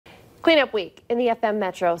Cleanup Week in the FM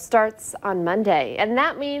Metro starts on Monday, and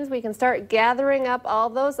that means we can start gathering up all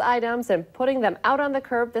those items and putting them out on the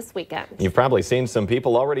curb this weekend. You've probably seen some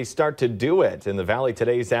people already start to do it. In the Valley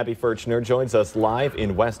today's Abby Furchner joins us live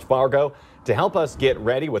in West Fargo to help us get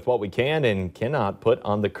ready with what we can and cannot put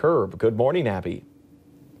on the curb. Good morning, Abby.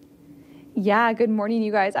 Yeah, good morning,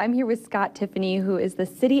 you guys. I'm here with Scott Tiffany, who is the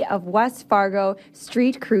City of West Fargo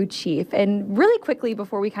Street Crew Chief. And really quickly,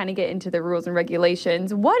 before we kind of get into the rules and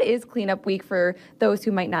regulations, what is Cleanup Week for those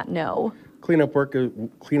who might not know? Cleanup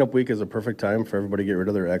Week is a perfect time for everybody to get rid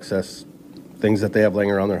of their excess things that they have laying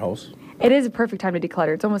around their house. It is a perfect time to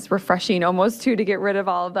declutter. It's almost refreshing, almost, too, to get rid of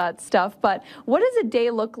all of that stuff. But what does a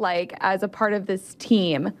day look like as a part of this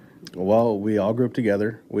team? Well, we all group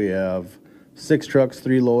together. We have 6 trucks,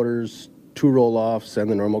 3 loaders, 2 roll-offs, and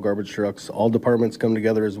the normal garbage trucks. All departments come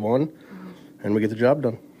together as one, and we get the job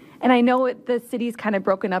done. And I know the city's kind of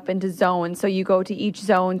broken up into zones, so you go to each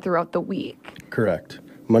zone throughout the week. Correct.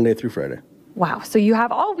 Monday through Friday. Wow, so you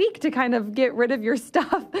have all week to kind of get rid of your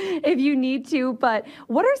stuff if you need to. But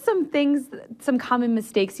what are some things, some common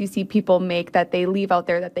mistakes you see people make that they leave out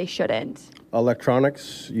there that they shouldn't?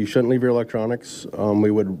 Electronics. You shouldn't leave your electronics.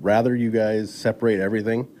 We would rather you guys separate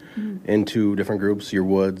everything into different groups, your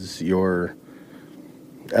woods, your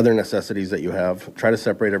other necessities that you have. Try to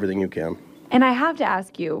separate everything you can. And I have to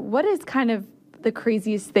ask you, what is kind of the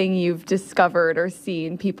craziest thing you've discovered or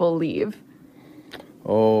seen people leave?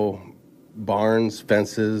 Oh, barns,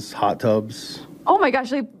 fences, hot tubs. Oh my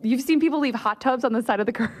gosh, like you've seen people leave hot tubs on the side of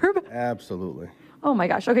the curb? Absolutely. Oh my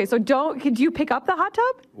gosh. Okay, so could you pick up the hot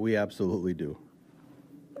tub? We absolutely do.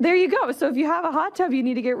 There you go. So if you have a hot tub you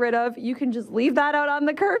need to get rid of, you can just leave that out on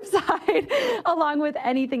the curbside along with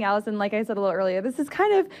anything else. And like I said a little earlier, this is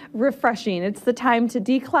kind of refreshing. It's the time to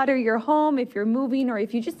declutter your home if you're moving or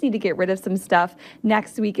if you just need to get rid of some stuff.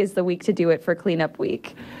 Next week is the week to do it for Cleanup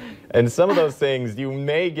Week. And some of those things you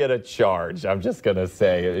may get a charge, I'm just going to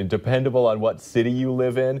say, dependable on what city you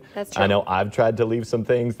live in. That's true. I know I've tried to leave some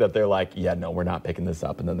things that they're like, yeah, no, we're not picking this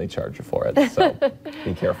up, and then they charge you for it. So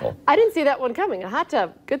be careful. I didn't see that one coming. A hot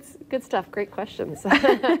tub. Good stuff. Great questions.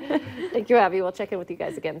 Thank you, Abby. We'll check in with you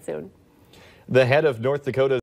guys again soon. The head of North Dakota